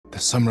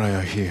samurai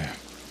are here.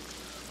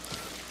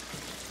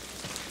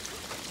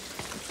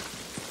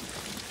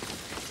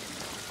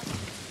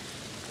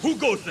 Who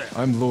goes there?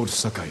 I'm Lord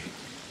Sakai.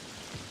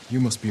 You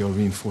must be our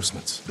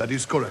reinforcements. That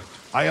is correct.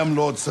 I am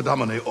Lord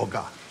Sadamane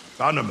Oga,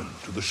 bannerman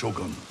to the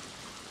Shogun.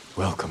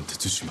 Welcome to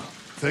Tsushima.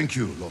 Thank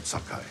you, Lord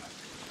Sakai.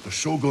 The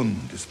Shogun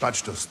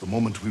dispatched us the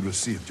moment we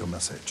received your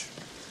message.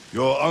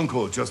 Your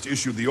uncle just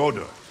issued the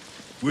order.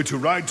 We're to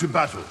ride to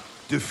battle,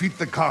 defeat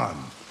the Khan,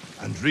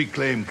 and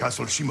reclaim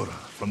Castle Shimura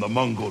from the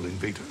Mongol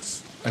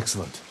invaders.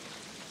 Excellent.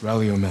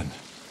 Rally your men.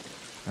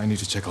 I need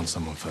to check on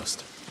someone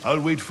first.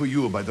 I'll wait for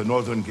you by the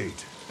northern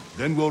gate.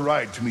 Then we'll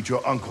ride to meet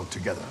your uncle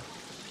together.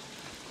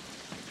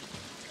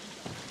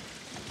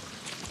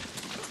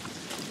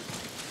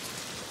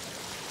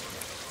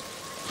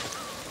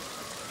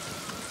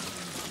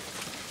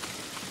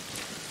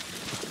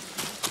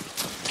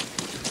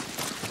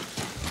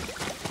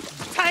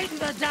 Tighten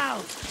her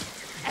down!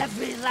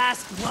 Every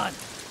last one!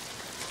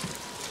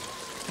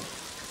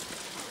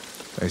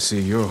 I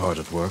see you're hard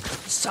at work.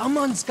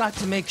 Someone's got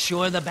to make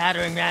sure the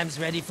battering ram's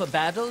ready for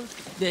battle.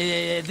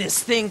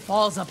 This thing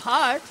falls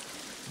apart.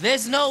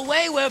 There's no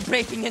way we're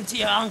breaking into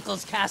your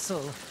uncle's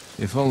castle.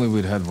 If only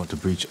we'd had one to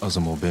breach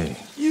Azamo Bay.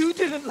 You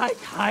didn't like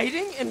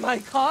hiding in my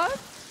car?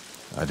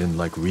 I didn't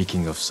like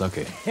reeking of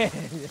sake.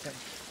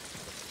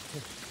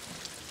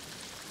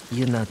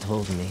 Yuna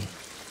told me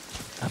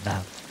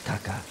about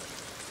Taka.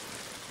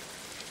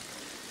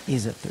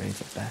 He's a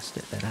braver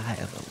bastard than I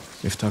ever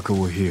was. If Taka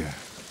were here,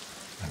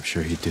 I'm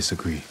sure he'd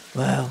disagree.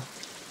 Well,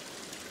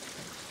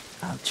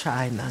 I'll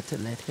try not to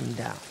let him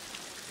down.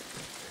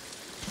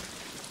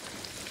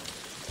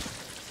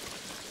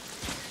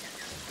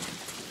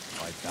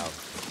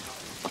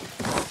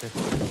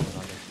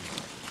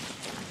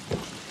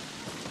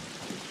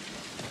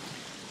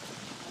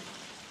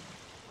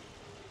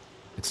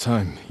 It's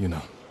time,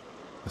 Yuna.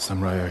 The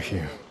samurai are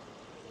here.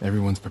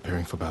 Everyone's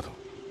preparing for battle.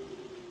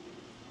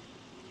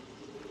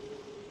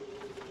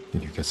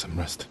 Did you get some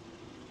rest?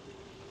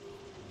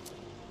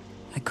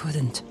 I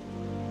couldn't.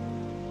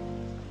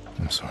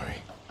 I'm sorry.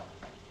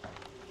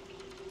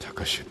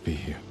 Taka should be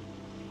here.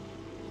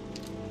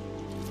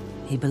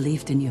 He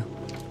believed in you.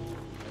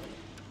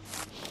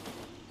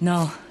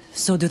 No,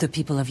 so do the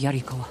people of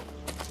Yarikawa.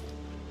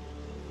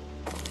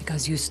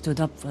 Because you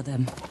stood up for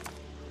them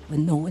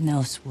when no one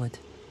else would.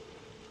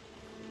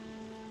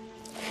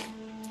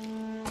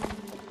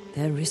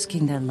 They're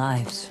risking their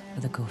lives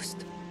for the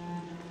ghost.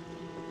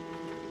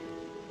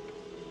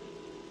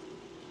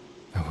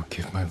 I will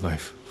give my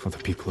life for the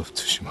people of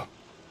Tsushima.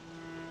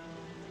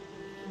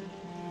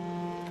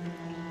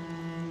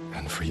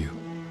 And for you.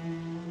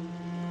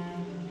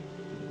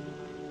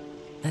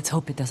 Let's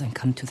hope it doesn't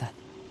come to that.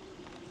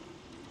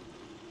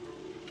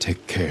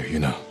 Take care,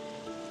 Yuna.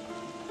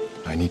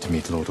 I need to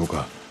meet Lord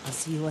Oga. I'll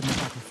see you on the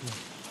battlefield.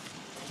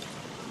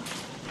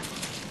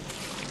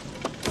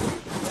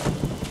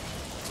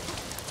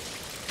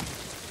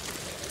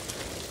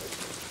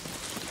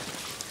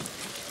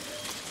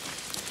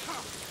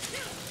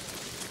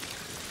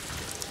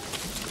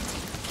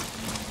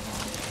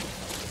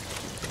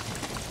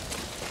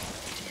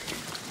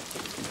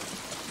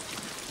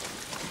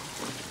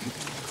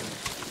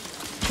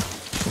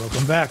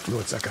 Welcome back,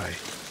 Lord Sakai.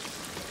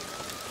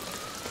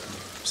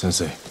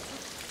 Sensei,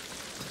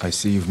 I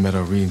see you've met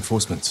our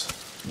reinforcements.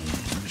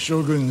 The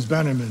Shogun's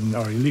bannermen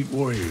are elite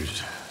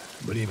warriors,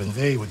 but even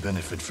they would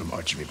benefit from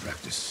archery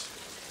practice.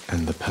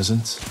 And the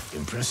peasants?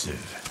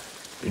 Impressive.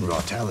 In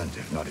raw talent,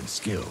 if not in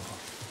skill.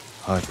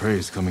 High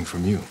praise coming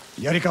from you.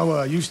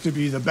 Yarikawa used to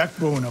be the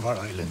backbone of our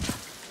island.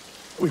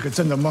 We could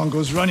send the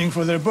Mongols running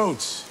for their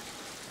boats.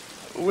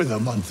 With a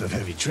month of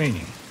heavy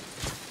training.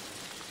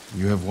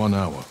 You have 1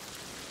 hour.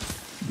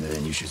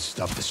 Then you should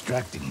stop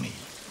distracting me.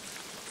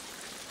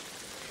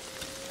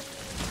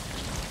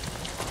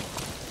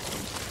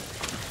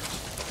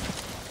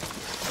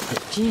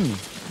 Jin,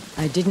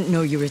 I didn't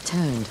know you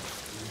returned.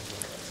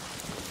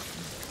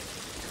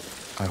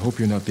 I hope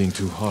you're not being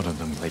too hard on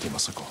them, Lady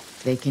Masako.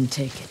 They can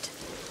take it.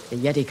 The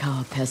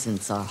Yarikawa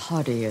peasants are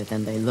hardier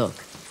than they look.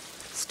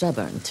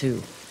 Stubborn,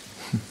 too.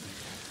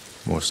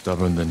 More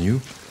stubborn than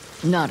you?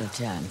 Not a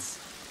chance.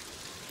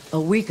 A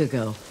week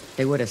ago,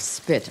 they would have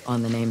spit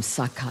on the names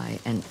Sakai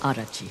and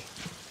Arachi.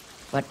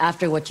 But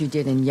after what you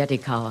did in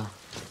Yarikawa,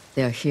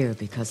 they're here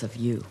because of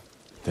you.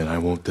 Then I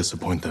won't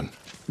disappoint them.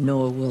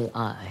 Nor will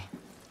I.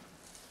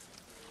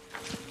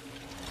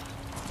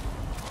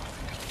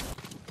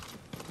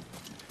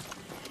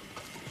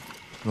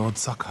 Lord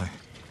Sakai.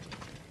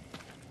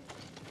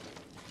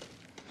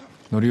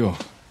 Norio,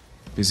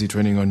 busy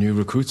training our new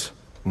recruits?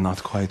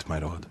 Not quite, my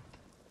lord.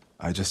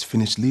 I just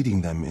finished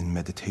leading them in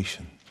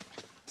meditation.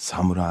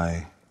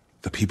 Samurai,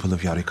 the people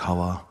of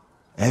Yarikawa,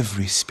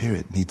 every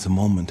spirit needs a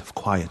moment of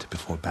quiet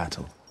before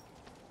battle.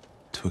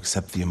 To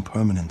accept the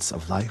impermanence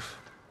of life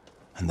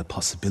and the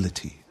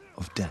possibility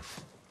of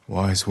death.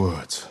 Wise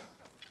words.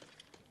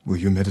 Will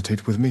you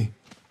meditate with me?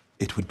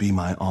 It would be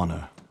my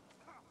honor.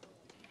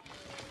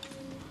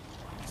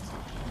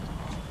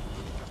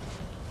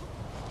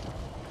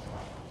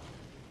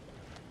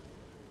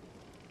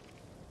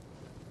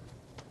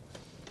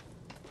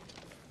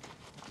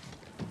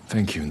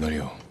 Thank you,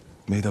 Norio.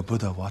 May the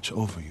Buddha watch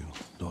over you,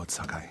 Lord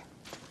Sakai.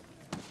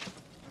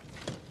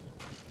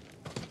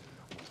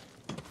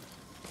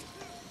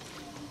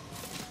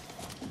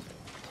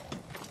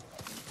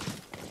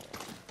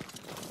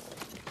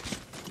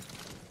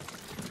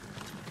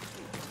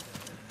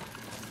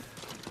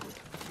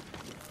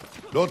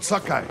 Lord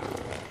Sakai.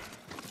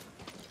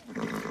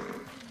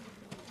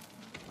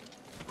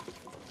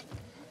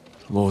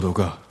 Lord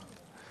Oga,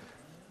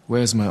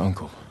 where's my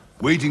uncle?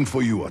 Waiting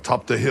for you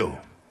atop the hill.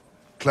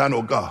 Clan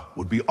Oga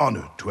would be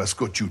honored to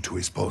escort you to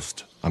his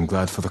post. I'm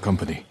glad for the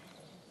company.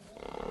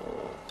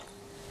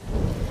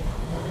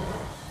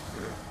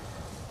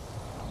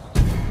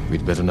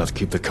 We'd better not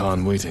keep the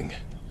Khan waiting.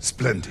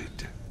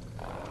 Splendid.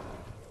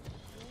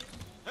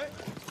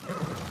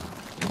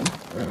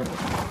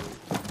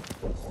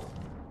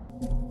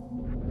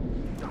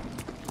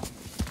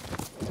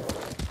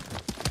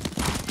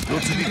 You're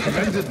to be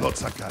commended, Lord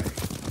Sakai.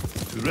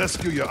 To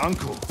rescue your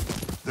uncle,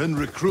 then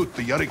recruit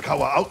the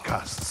Yarikawa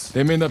outcasts.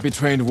 They may not be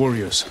trained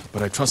warriors,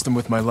 but I trust them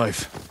with my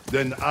life.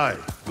 Then I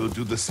will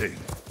do the same.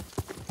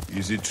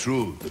 Is it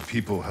true the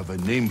people have a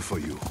name for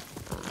you?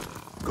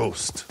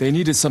 Ghost. They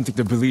needed something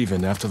to believe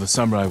in after the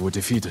samurai were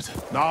defeated.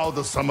 Now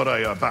the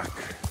samurai are back.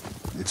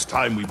 It's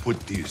time we put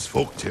these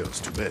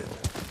folktales to bed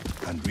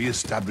and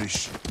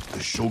re-establish the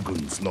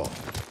Shogun's law.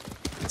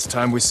 It's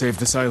time we save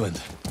this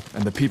island,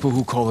 and the people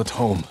who call it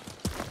home.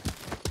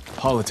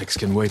 Politics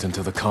can wait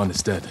until the Khan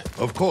is dead.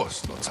 Of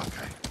course, Lord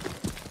Sakai.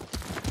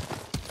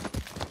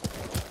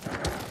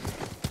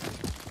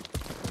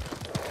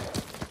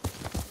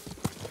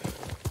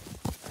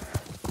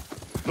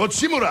 Lord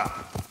Shimura,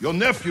 your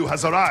nephew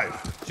has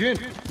arrived. Jin,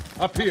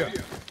 up here.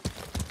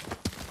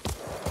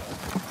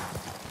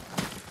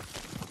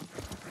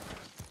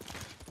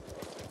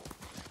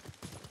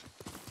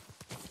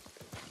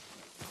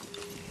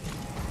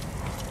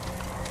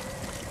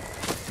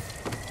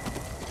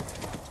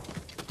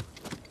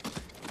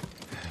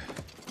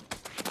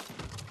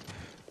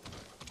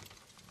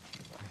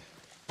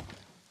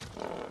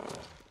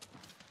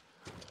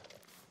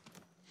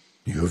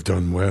 You have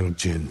done well,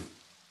 Jin.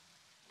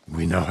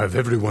 We now have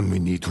everyone we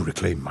need to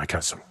reclaim my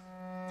castle.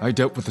 I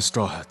dealt with the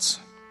Straw Hats,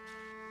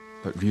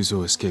 but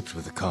Ryuzo escaped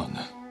with the Khan.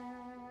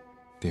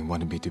 They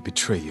wanted me to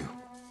betray you.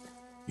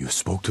 You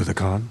spoke to the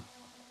Khan?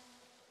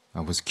 I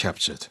was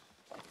captured.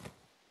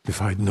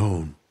 If I'd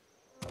known,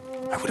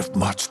 I would have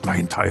marched my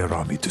entire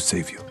army to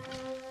save you.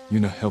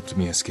 Yuna helped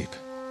me escape.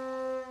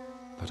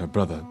 But her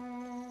brother...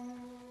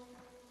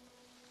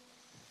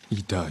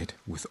 he died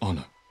with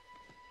honor.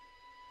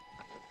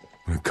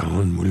 The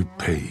Khan will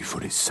pay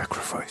for his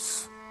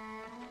sacrifice.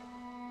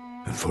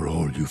 And for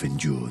all you've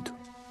endured.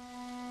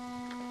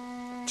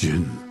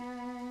 Jin,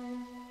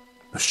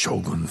 the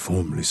Shogun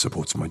formally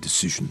supports my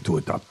decision to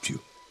adopt you.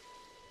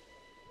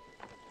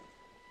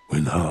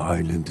 When our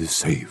island is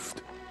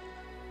saved,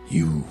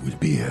 you will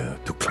be heir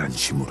to Clan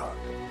Shimura.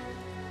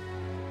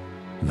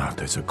 Not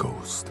as a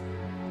ghost,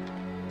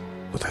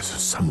 but as a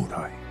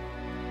samurai.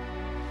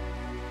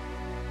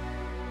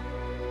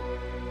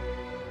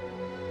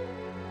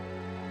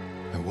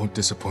 I won't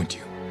disappoint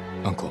you,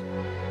 Uncle.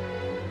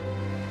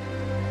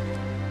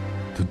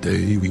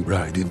 Today we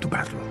ride into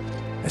battle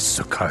as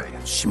Sakai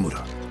and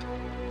Shimura.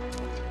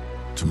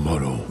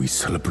 Tomorrow we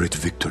celebrate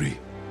victory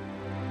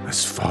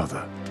as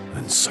father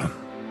and son.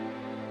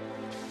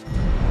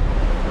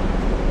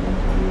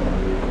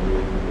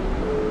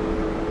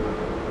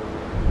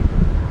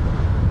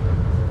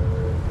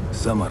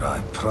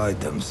 Samurai pride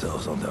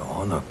themselves on their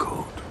honor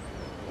code.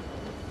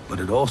 But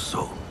it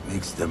also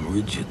makes them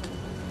rigid,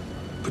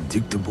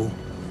 predictable,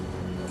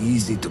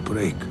 easy to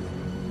break.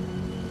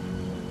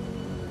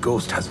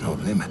 Ghost has no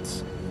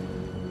limits.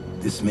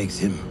 This makes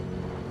him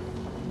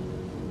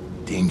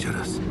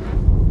dangerous.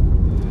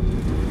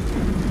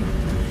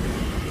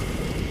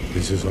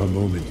 This is our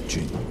moment,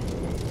 Jin.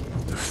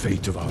 The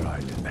fate of our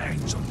island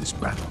hangs on this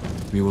battle.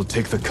 We will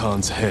take the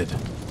Khan's head.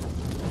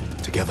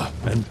 Together.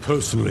 And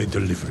personally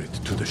deliver it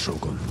to the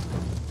Shogun.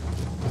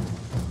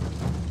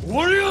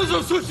 Warriors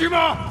of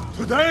Tsushima!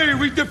 Today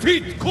we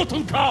defeat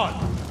Khotun Khan!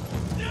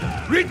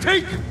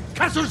 Retake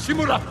Castle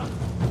Shimura!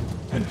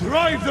 And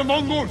drive the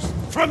Mongols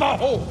from our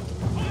home!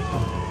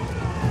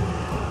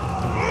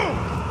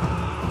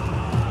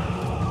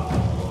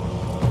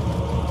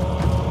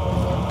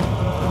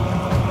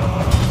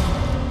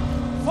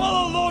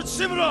 Follow Lord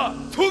Shimura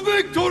to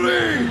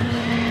victory!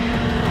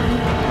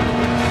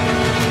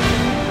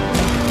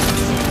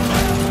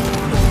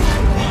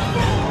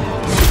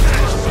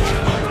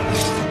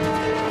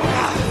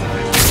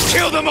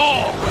 Kill them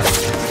all!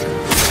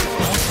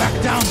 Don't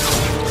back down!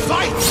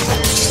 Fight!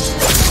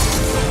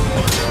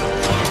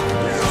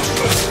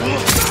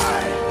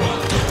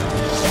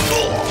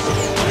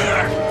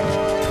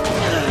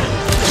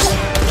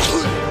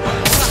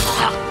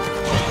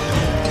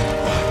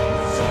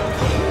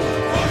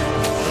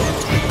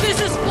 This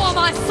is for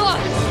my son!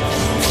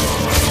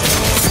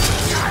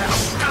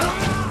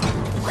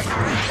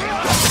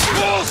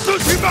 Go,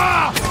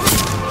 Tsushima!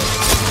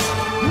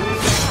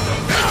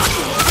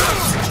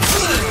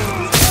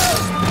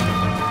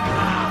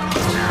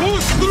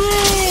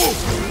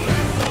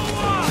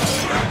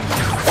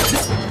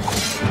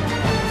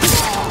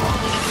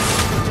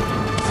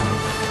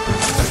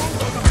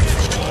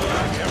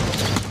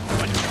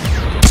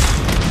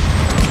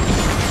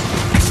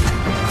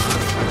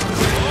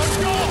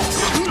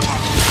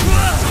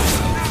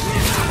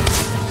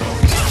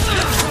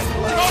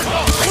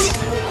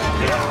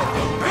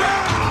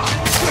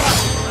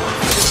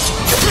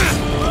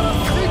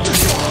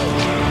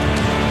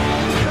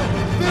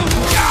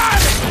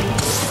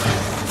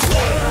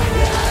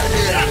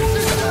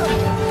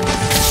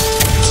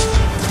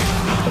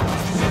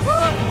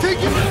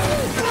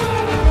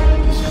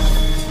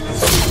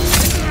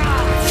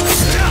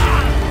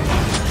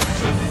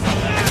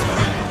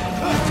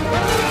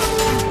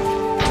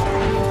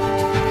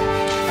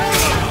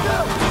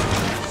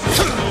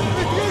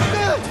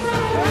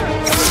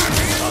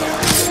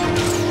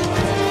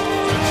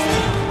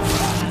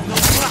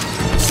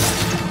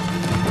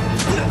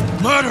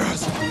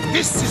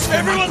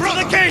 Everyone to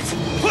the gate!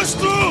 Push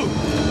through!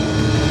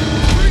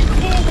 Bring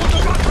forward the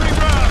battering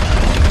ram!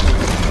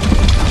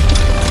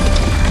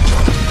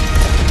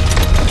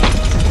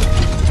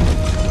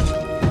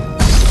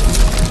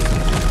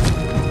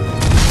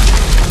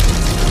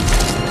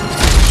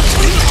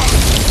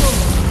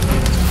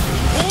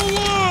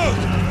 Forward!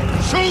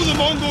 Show the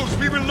Mongols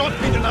we will not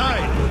be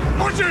denied!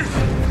 Marchers!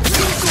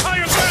 To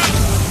higher ground!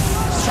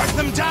 Strike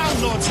them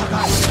down, Lord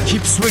Sakai!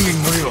 Keep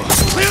swinging, Ryo.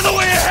 Clear the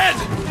way ahead!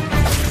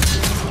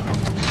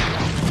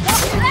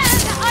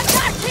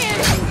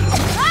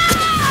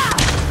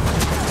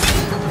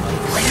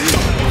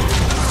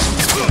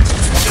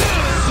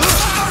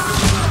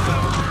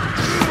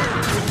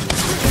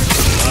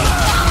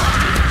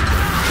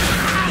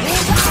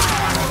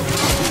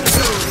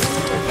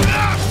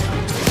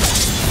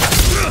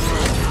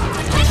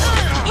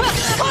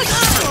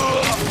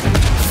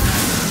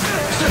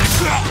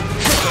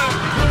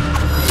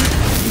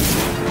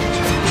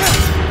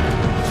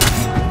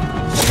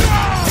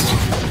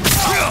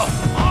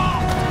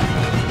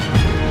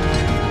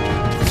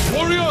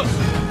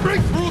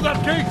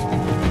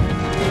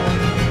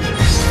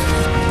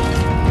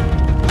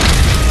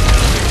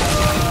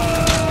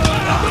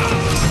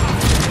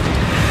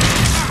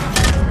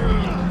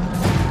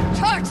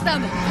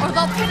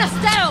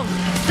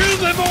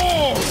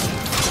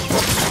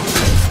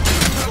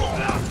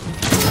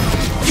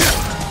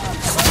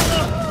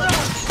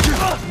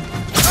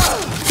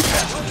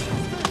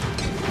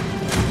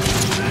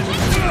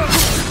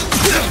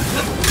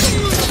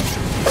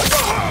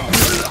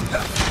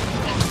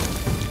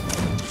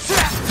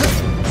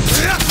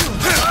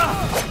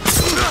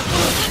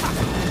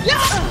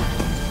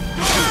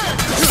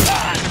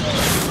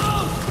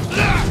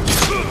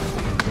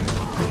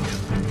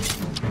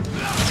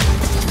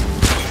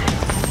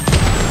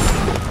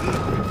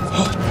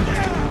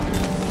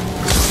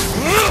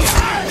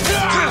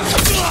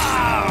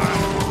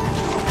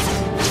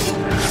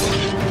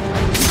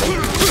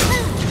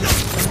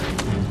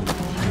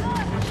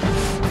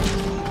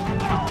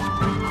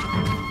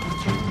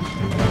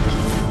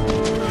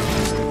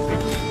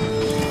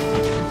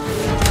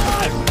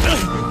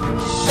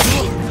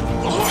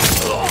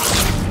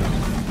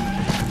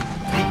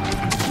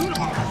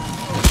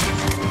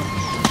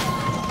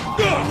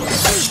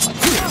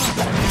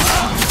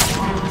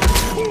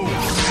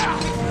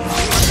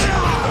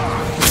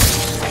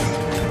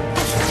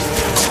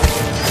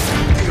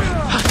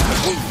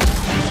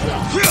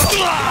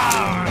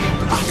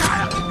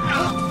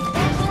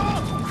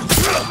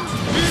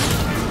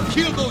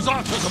 Kill those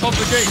archers above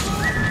the gate!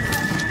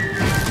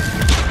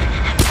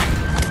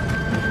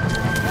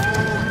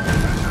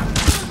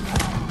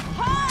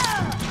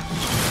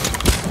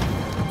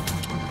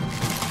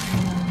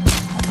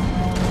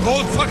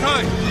 Lord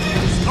Sakai!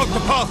 Scout the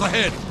path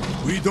ahead!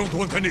 We don't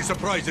want any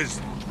surprises!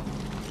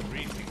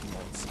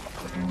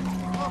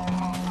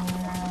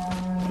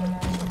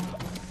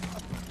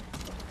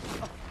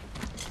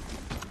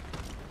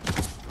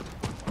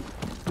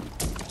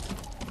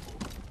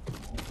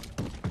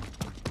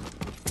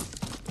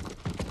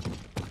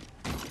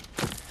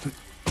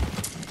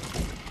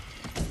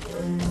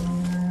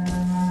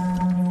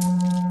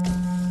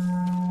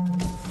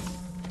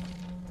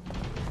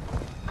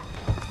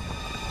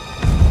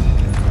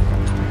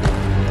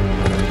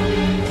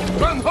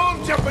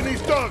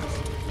 Japanese dogs!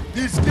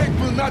 This gate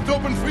will not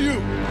open for you!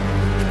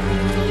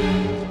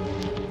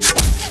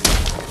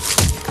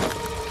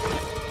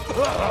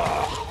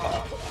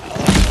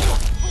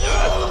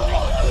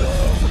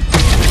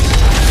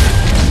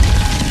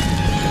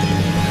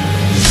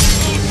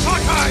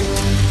 Sakai!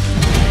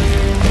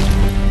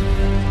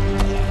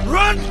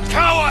 Run,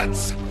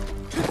 cowards!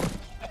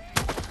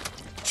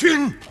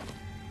 Jin!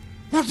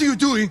 What are you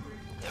doing?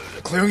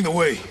 Clearing the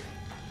way.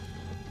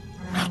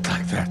 Not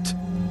like that.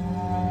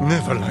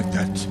 Never like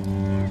that.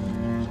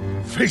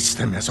 Face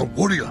them as a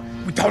warrior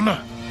with honor,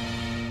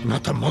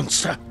 not a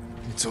monster.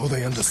 It's all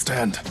they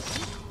understand.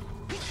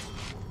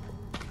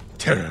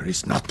 Terror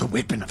is not the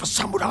weapon of a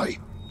samurai.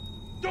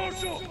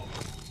 Dorsal!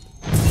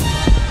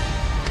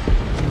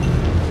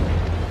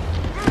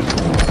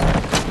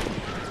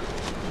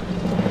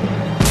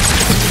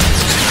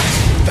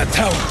 That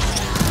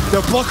tower!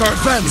 They'll block our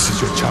advance! This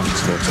is your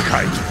chance, Lord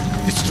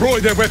Sakai. Destroy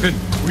their weapon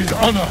with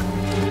honor.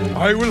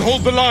 I will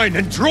hold the line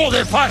and draw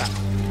their fire.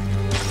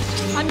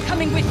 I'm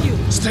coming with you.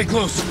 Stay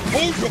close.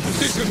 Hold your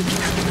position.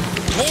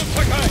 Lord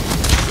Taka,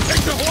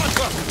 take the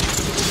water.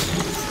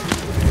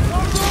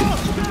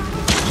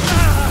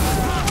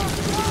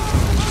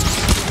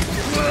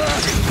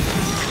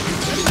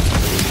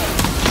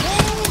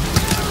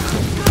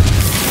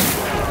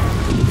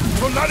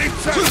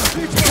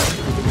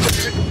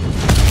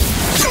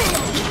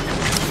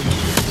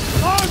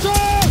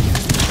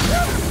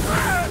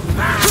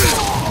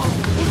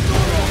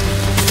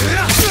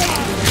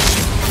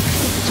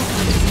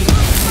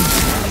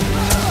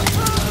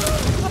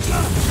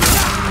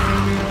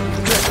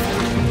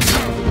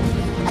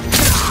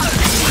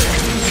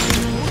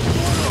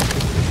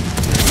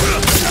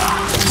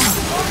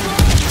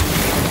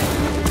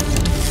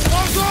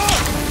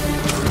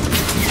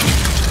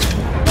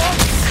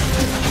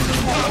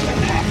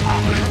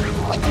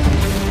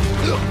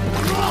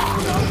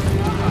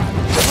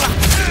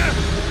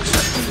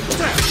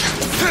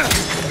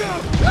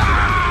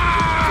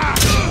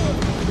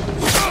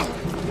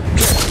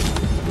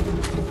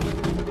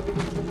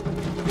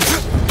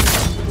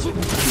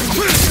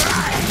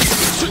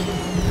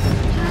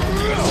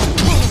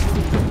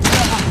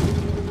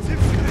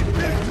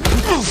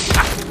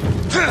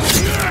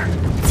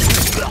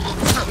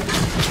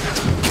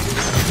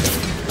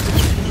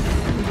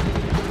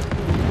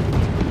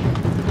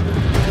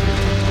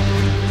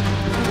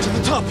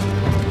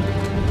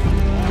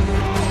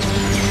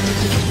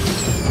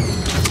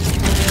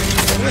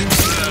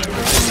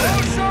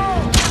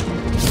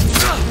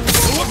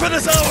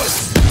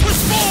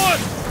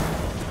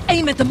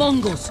 at the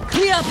Mongols!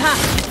 Clear a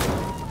path!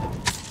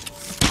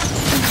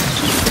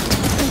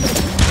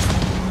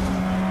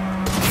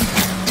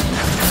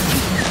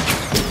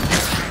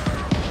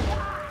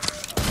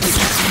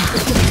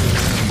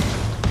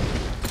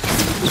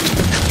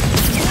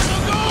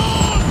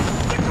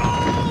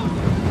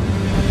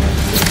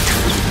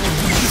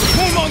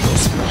 More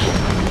Mongols!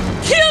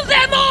 Kill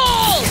them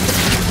all!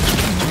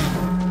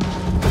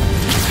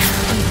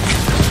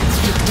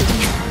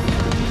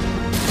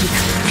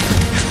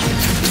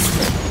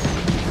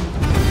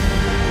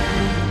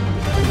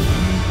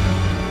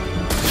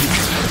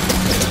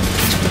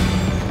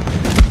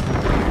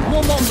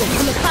 More Mongols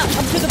from the path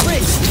up to the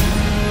bridge!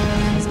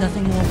 There's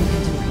nothing more we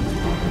can do.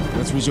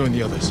 Let's rejoin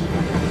the others.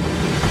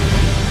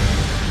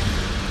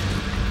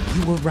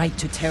 You were right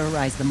to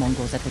terrorize the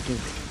Mongols at the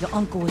gate. Your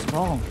uncle was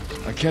wrong.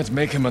 I can't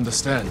make him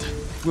understand.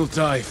 We'll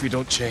die if we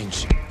don't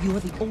change. You are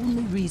the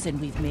only reason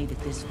we've made it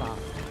this far.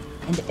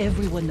 And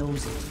everyone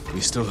knows it.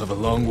 We still have a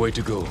long way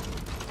to go.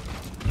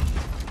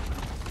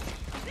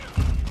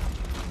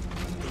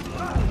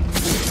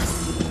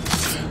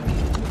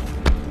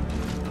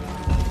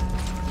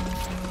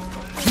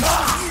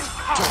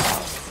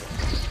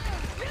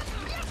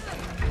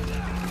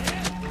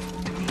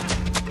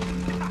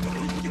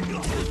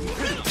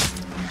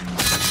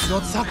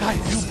 Lord Sakai,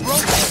 you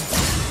broke him!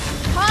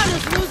 Khan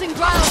is losing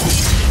ground!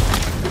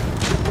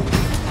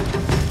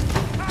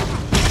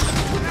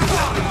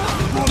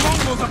 More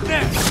Mongols up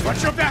there!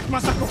 Watch your back,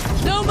 Masako!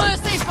 No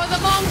mercy for the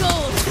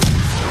Mongols!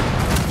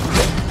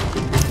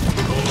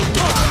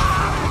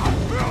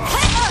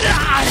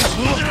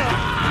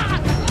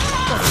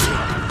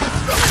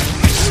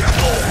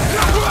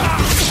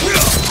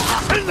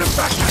 Send them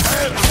back to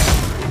hell!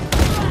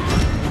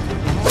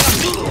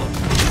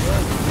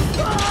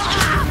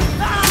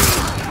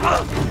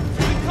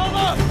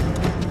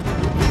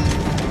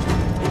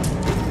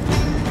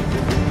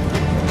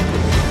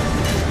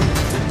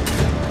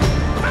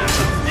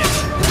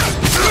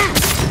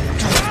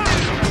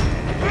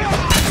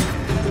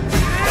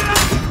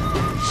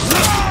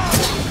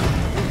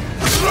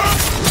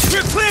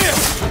 We're clear!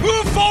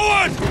 Move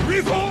forward!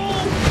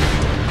 Reform!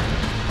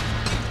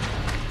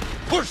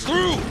 Push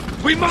through!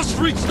 We must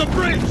reach the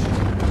bridge!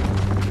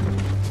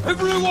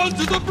 Everyone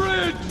to the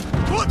bridge!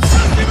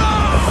 Tsushima!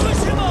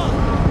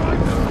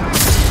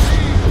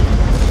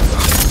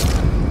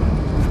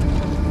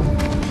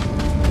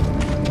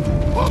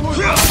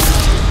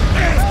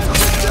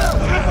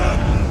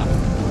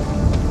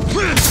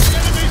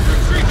 Enemies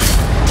retreating!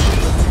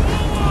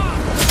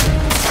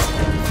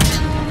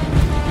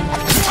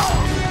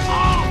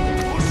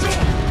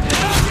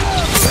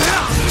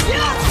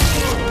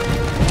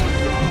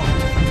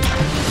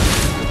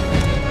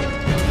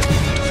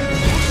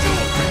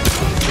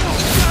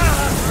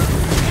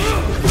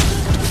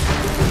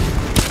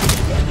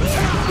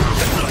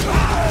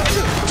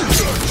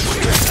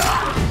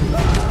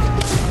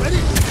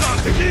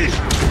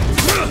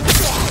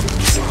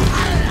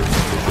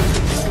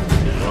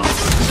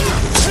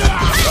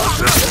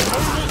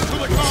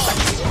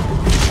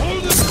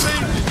 Hold the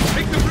stage,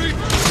 take the bridge,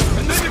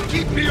 and then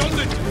keep beyond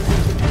it.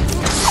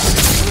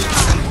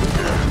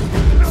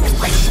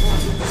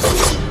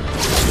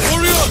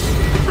 Warriors,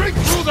 break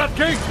through that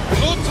gate!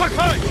 Lord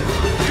Taka!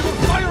 We will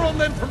fire on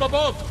them from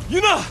above!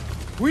 Yuna!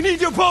 We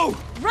need your bow!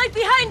 Right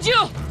behind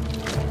you!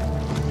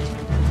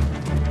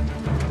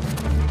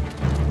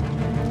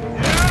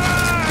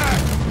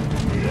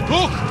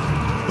 Look!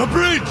 The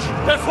bridge!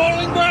 They're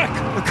falling back!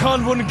 The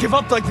Khan wouldn't give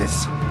up like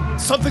this.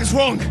 Something's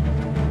wrong.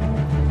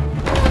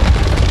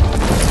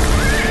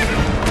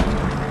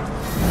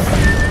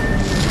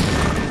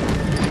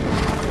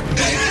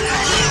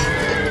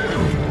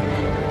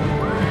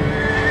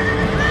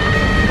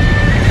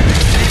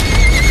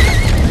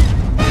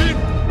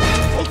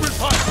 Open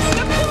fire!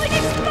 They're pulling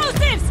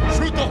explosives!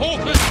 Shoot the whole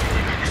thing!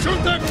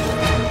 Shoot them!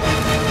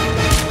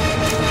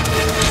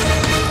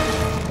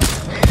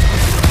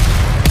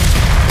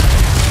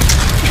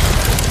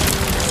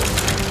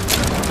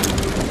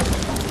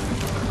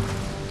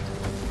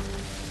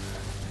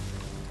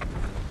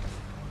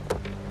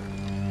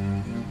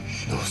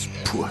 Those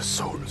poor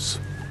souls.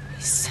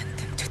 We sent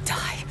them to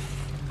die.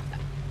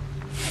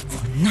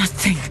 For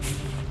nothing.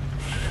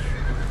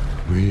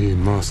 We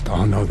must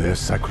honor their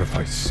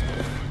sacrifice.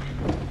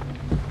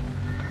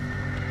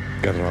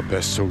 Gather our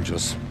best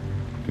soldiers.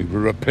 We will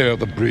repair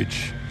the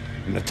bridge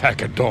and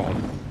attack at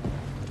dawn.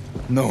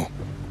 No.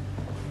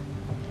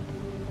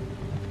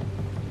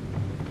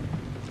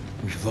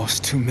 We've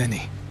lost too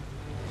many.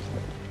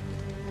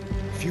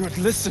 If you had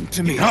listened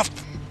to me... Enough!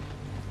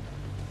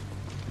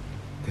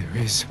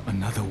 There is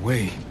another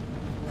way.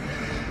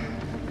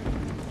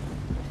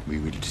 We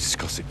will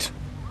discuss it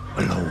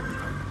alone.